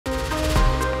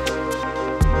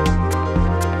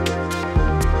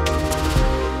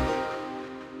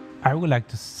would like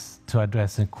to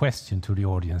address a question to the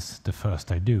audience, the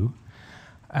first I do.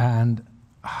 And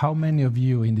how many of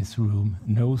you in this room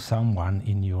know someone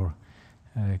in your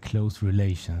close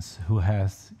relations who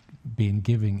has been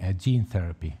giving a gene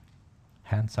therapy?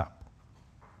 Hands up.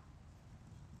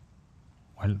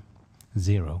 Well,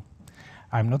 0.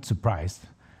 I'm not surprised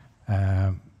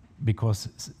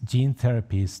because gene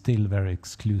therapy is still very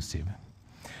exclusive.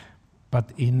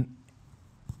 But in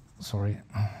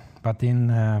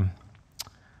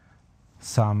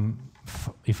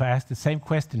if I ask the same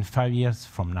question 5 years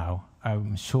from now,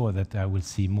 I'm sure that I will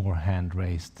see more hand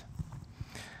raised.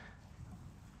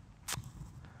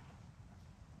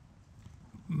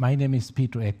 My name is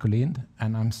Peter Ekolind,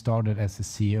 and I'm started as a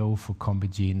CEO for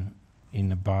CombiGene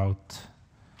in about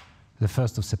the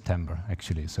 1st of September,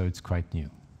 actually, so it's quite new.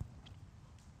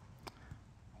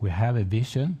 We have a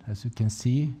vision, as you can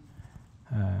see,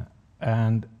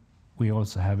 and we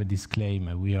also have a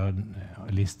disclaimer. We are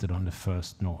listed on the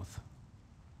First North.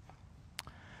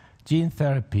 Gene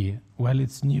therapy, well,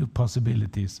 it's new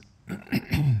possibilities.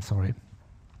 Sorry.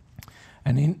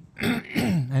 And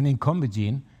in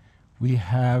CombiGene, we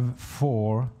have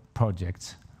 4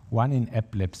 projects, one in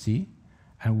epilepsy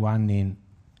and one in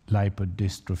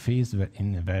lipodystrophy.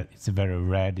 It's a very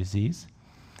rare disease.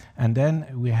 And then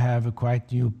we have a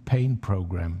quite new pain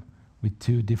program with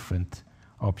 2 different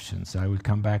options. I will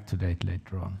come back to that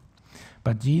later on.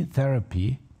 But gene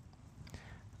therapy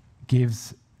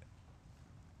gives...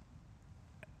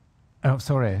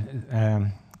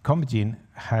 CombiGene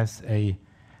has a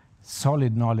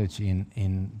solid knowledge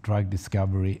in drug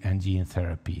discovery and gene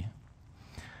therapy.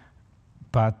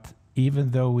 But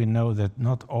even though we know that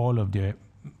not all of the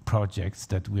projects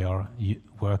that we are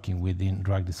working with in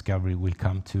drug discovery will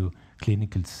come to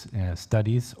clinical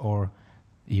studies or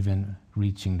even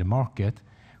reaching the market,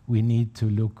 we need to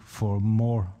look for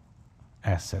more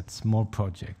assets, more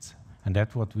projects. And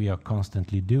that's what we are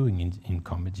constantly doing in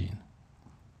CombiGene.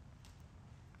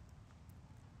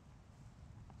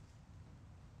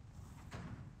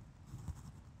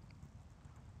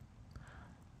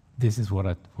 This is what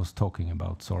I was talking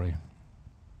about, sorry.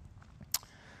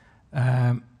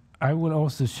 I will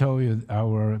also show you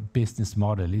our business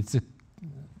model. It's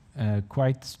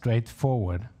quite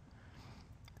straightforward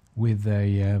with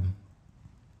a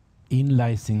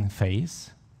in-licensing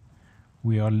phase.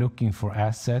 We are looking for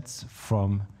assets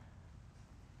from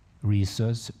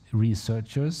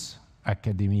researchers,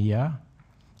 academia,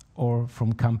 or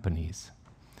from companies.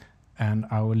 And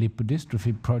our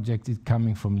lipodystrophy project is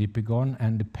coming from Lippigon,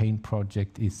 and the pain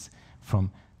project is from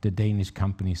the Danish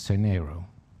company Cynero.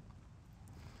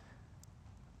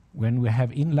 When we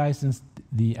have in-licensed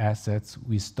the assets,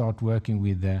 we start working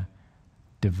with the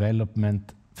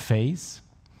development phase.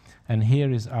 And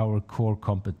here is our core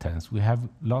competence. We have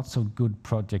lots of good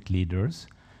project leaders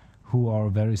who are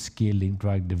very skilled in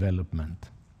drug development.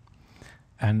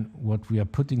 And what we are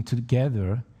putting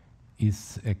together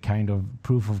is a kind of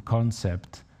proof of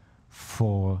concept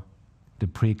for the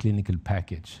preclinical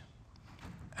package.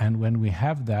 And when we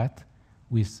have that,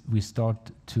 we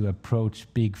start to approach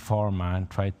big pharma and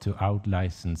try to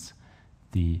out-license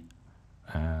the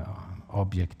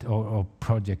object or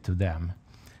project to them.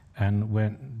 And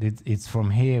when it's from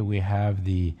here we have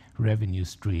the revenue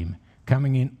stream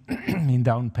coming in in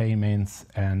down payments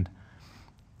and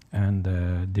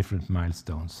different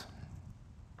milestones.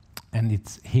 And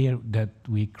it's here that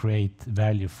we create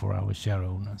value for our share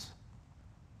owners.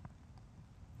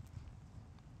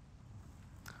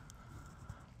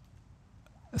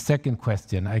 Second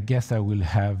question, I guess I will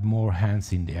have more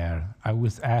hands in the air. I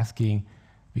was asking,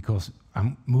 because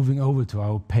I'm moving over to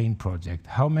our pain project,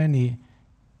 how many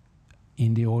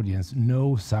in the audience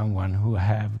know someone who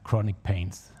have chronic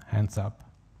pains? Hands up.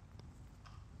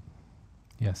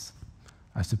 Yes,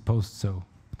 I suppose so.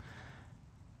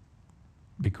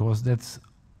 Because that's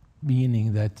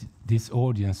meaning that this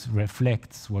audience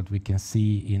reflects what we can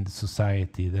see in the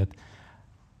society, that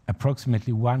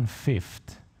approximately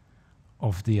 1/5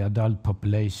 of the adult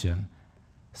population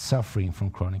suffering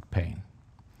from chronic pain.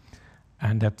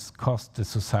 And that's cost the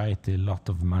society a lot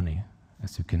of money,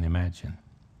 as you can imagine.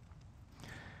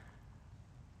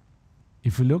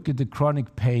 If we look at the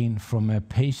chronic pain from a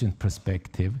patient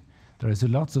perspective, there is a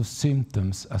lot of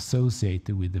symptoms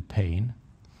associated with the pain.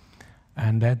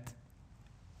 And that,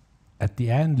 at the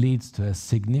end, leads to a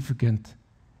significant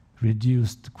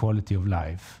reduced quality of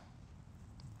life.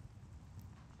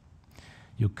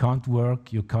 You can't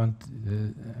work, you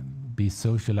can't be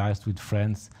socialized with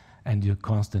friends, and you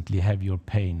constantly have your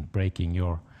pain breaking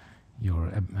your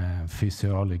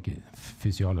physiology.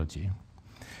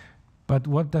 But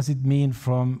what does it mean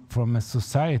from a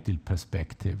societal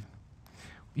perspective?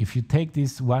 if you take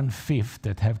this 1/5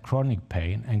 that have chronic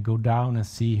pain and go down and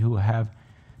see who have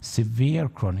severe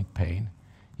chronic pain,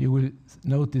 you will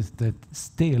notice that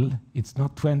still it's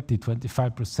not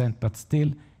 20-25%, but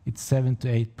still it's 7 to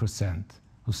 8%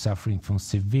 who's suffering from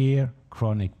severe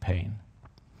chronic pain.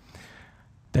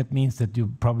 That means that you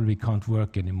probably can't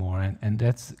work anymore, and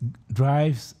that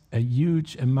drives a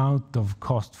huge amount of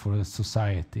cost for a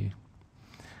society.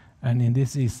 And in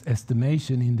this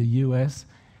estimation in the US,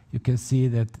 you can see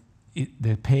that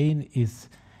the pain is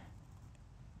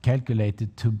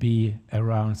calculated to be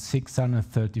around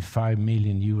 $635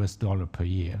 million per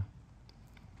year.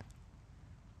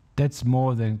 That's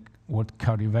more than what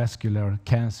cardiovascular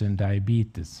cancer and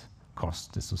diabetes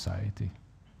cost the society.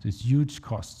 So it's huge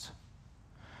costs.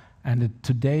 And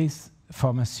today's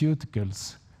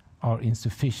pharmaceuticals are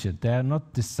insufficient. They are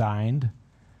not designed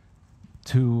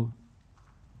to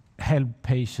help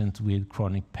patients with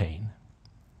chronic pain.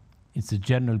 It's a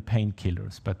general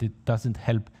painkillers, but it doesn't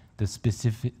help the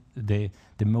specific the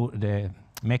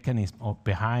mechanism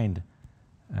behind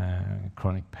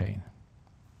chronic pain.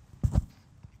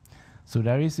 So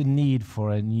there is a need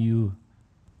for a new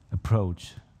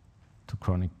approach to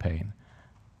chronic pain.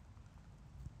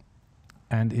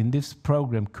 And in this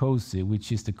program, COSI,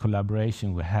 which is the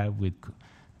collaboration we have with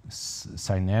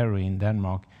Scandinavia in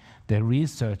Denmark, the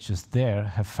researchers there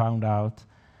have found out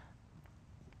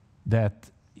that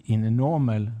in a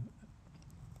normal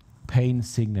pain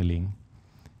signaling,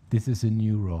 this is a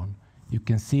neuron. You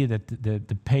can see that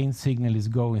the pain signal is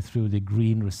going through the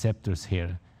green receptors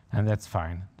here, and that's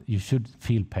fine. You should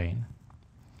feel pain.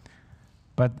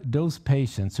 But those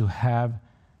patients who have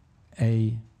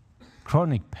a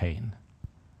chronic pain,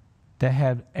 they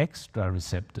have extra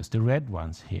receptors, the red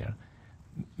ones here,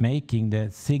 making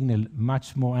the signal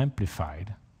much more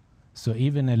amplified. So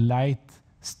even a light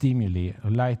stimuli, a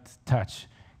light touch,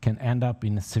 can end up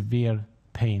in a severe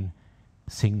pain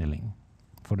signaling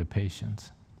for the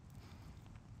patients.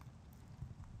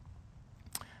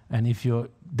 And if you're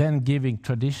then giving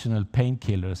traditional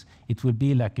painkillers, it will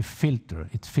be like a filter.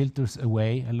 It filters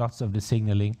away lots of the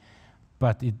signaling,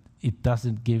 but it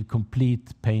doesn't give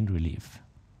complete pain relief.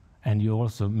 And you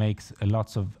also makes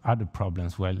lots of other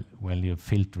problems while you're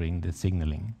filtering the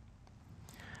signaling.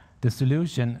 The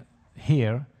solution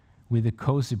here with the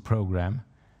COSI program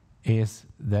is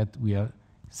that we are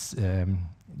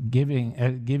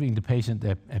giving the patient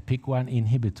a PIK1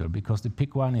 inhibitor, because the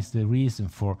PIK1 is the reason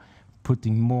for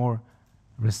putting more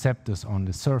receptors on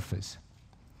the surface.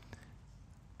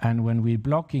 And when we're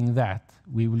blocking that,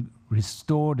 we will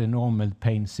restore the normal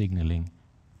pain signaling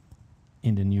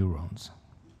in the neurons.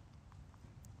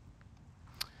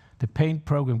 The pain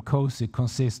program COSI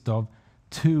consists of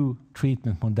 2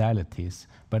 treatment modalities,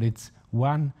 but it's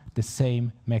the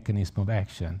same mechanism of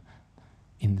action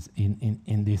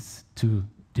in these 2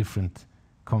 different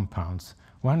compounds.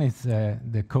 One is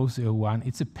the COSI-01.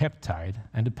 It's a peptide,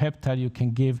 and the peptide you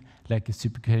can give like a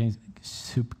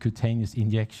subcutaneous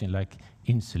injection, like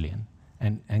insulin,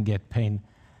 and get pain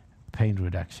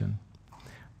reduction.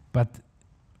 But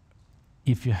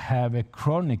if you have a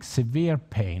chronic severe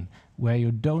pain where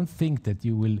you don't think that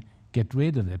you will get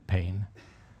rid of the pain,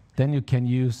 then you can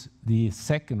use the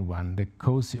second one, the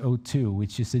COSI-02,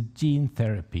 which is a gene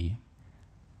therapy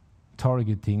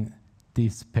targeting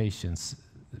this patient's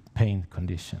pain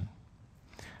condition.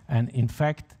 And in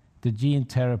fact, the gene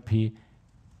therapy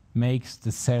makes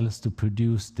the cells to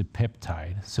produce the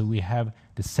peptide. So we have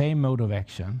the same mode of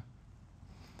action,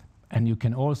 and you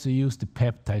can also use the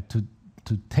peptide to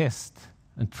test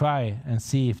and try and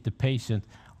see if the patient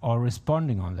are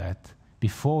responding on that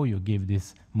before you give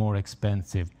this more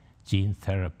expensive gene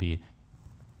therapy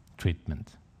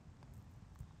treatment.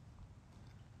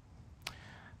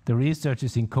 The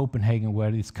researchers in Copenhagen,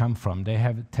 where this come from, they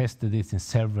have tested this in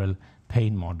several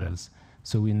pain models.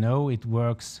 So we know it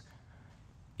works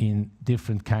in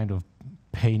different kind of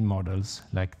pain models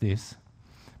like this.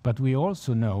 But we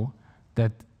also know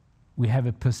that we have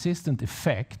a persistent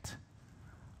effect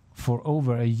for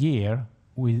over a year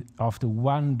after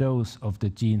 1 dose of the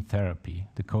gene therapy,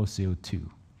 the COSI-02.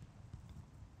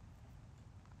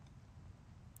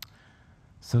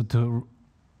 So to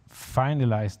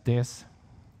finalize this,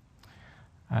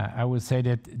 I would say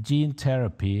that gene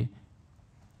therapy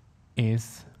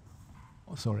is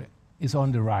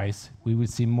on the rise. We will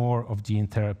see more of gene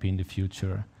therapy in the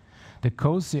future. The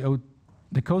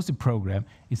COSI program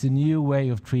is a new way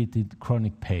of treating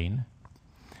chronic pain,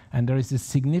 and there is a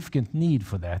significant need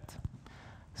for that.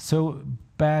 So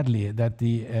badly that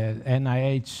the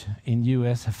NIH in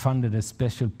US have funded a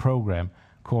special program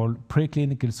called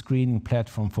Preclinical Screening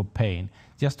Platform for Pain,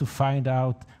 just to find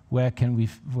out what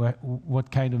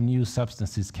kind of new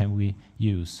substances can we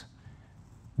use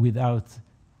without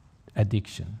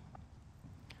addiction.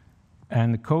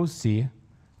 And COSI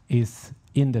is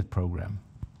in that program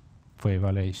for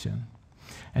evaluation.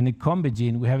 And in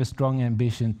CombiGene, we have a strong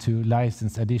ambition to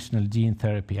license additional gene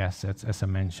therapy assets, as I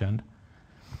mentioned.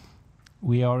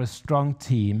 We are a strong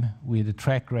team with a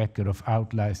track record of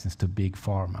out-license to big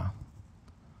pharma.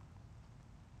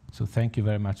 So thank you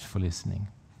very much for listening.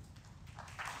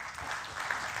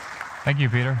 Thank you,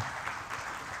 Peter.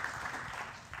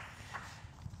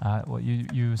 Well,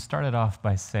 you started off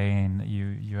by saying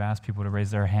you asked people to raise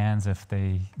their hands if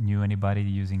they knew anybody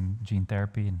using gene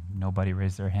therapy, and nobody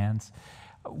raised their hands.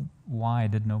 Why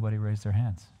did nobody raise their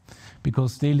hands?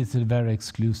 Because still it's a very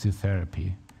exclusive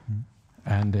therapy.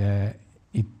 And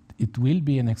it will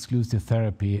be an exclusive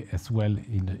therapy as well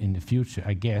in the future,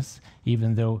 I guess,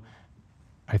 even though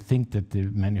I think that the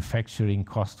manufacturing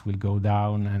cost will go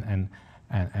down and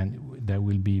there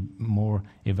will be more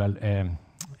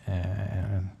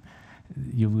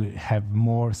you will have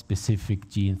more specific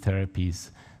gene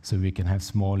therapies, so we can have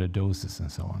smaller doses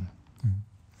and so on.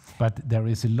 But there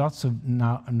is lots of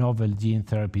novel gene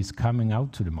therapies coming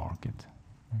out to the market.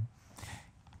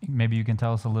 Maybe you can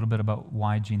tell us a little bit about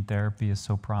why gene therapy is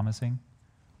so promising?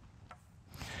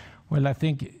 Well, I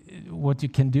think what you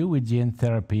can do with gene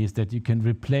therapy is that you can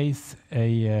replace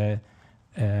a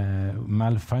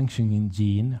malfunctioning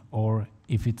gene, or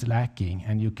if it's lacking,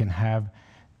 and you can have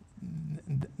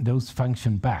those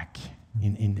function back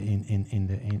in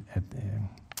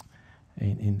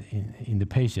the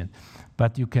patient.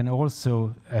 But you can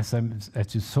also, as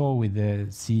you saw with the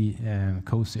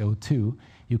COSI-02,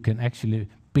 you can actually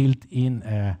build in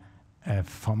a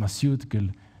pharmaceutical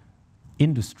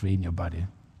industry in your body,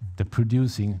 the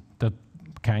producing the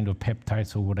kind of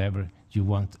peptides or whatever you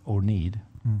want or need.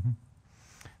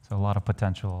 So a lot of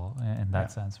potential in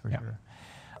that sense, for sure.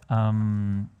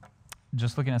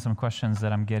 Just looking at some questions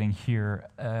that I'm getting here,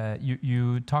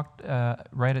 you talked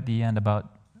right at the end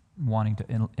about wanting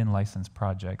to in-license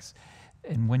projects.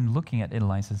 And when looking at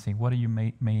in-licensing, what are you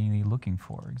mainly looking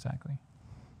for exactly?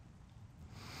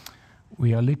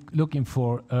 We are looking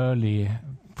for early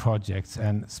projects,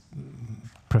 and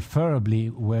preferably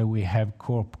where we have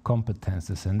core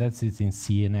competences, and that's it in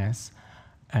CNS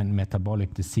and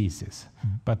metabolic diseases.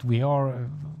 But we are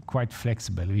quite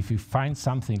flexible. If you find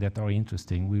something that are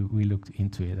interesting, we look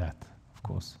into that, of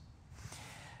course.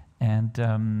 And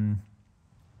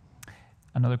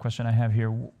another question I have here,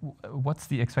 what's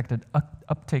the expected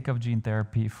uptake of gene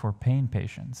therapy for pain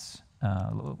patients?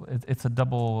 It's a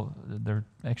double, there are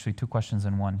actually two questions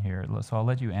in one here, so I'll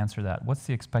let you answer that. What's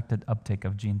the expected uptake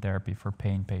of gene therapy for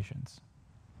pain patients?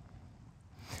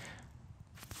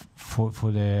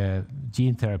 For the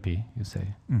gene therapy, you say?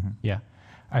 Yeah.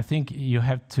 I think you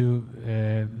have to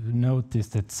notice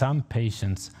that some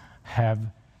patients have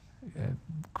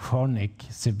chronic,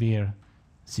 severe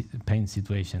pain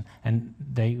situation, and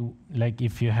they, like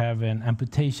if you have an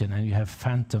amputation and you have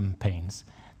phantom pains,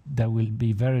 there will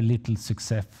be very little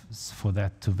success for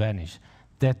that to vanish.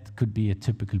 That could be a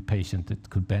typical patient that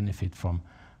could benefit from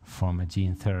a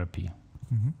gene therapy.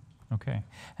 Okay.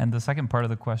 And the second part of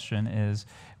the question is,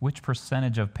 which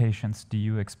percentage of patients do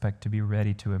you expect to be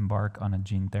ready to embark on a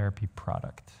gene therapy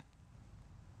product?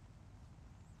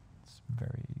 It's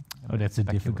very that's a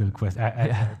difficult question.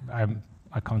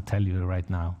 I can't tell you right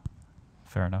now.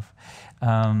 Fair enough.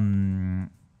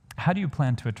 How do you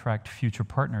plan to attract future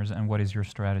partners, and what is your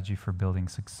strategy for building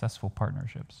successful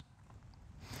partnerships?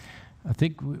 I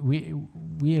think we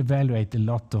evaluate a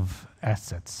lot of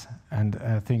assets, and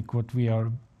I think what we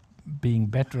are being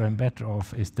better and better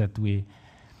of is that we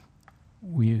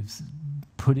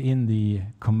put in the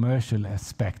commercial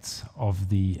aspects of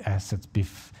the assets,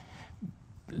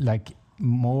 like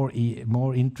more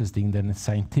interesting than the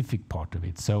scientific part of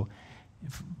it. So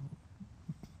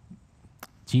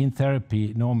gene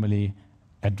therapy normally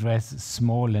addresses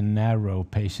small and narrow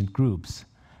patient groups,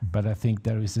 but I think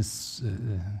there is a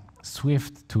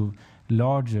swift to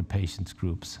larger patient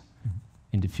groups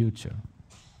in the future.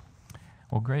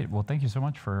 Well, great. Well, thank you so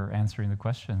much for answering the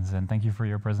questions, and thank you for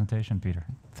your presentation, Peter.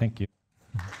 Thank you.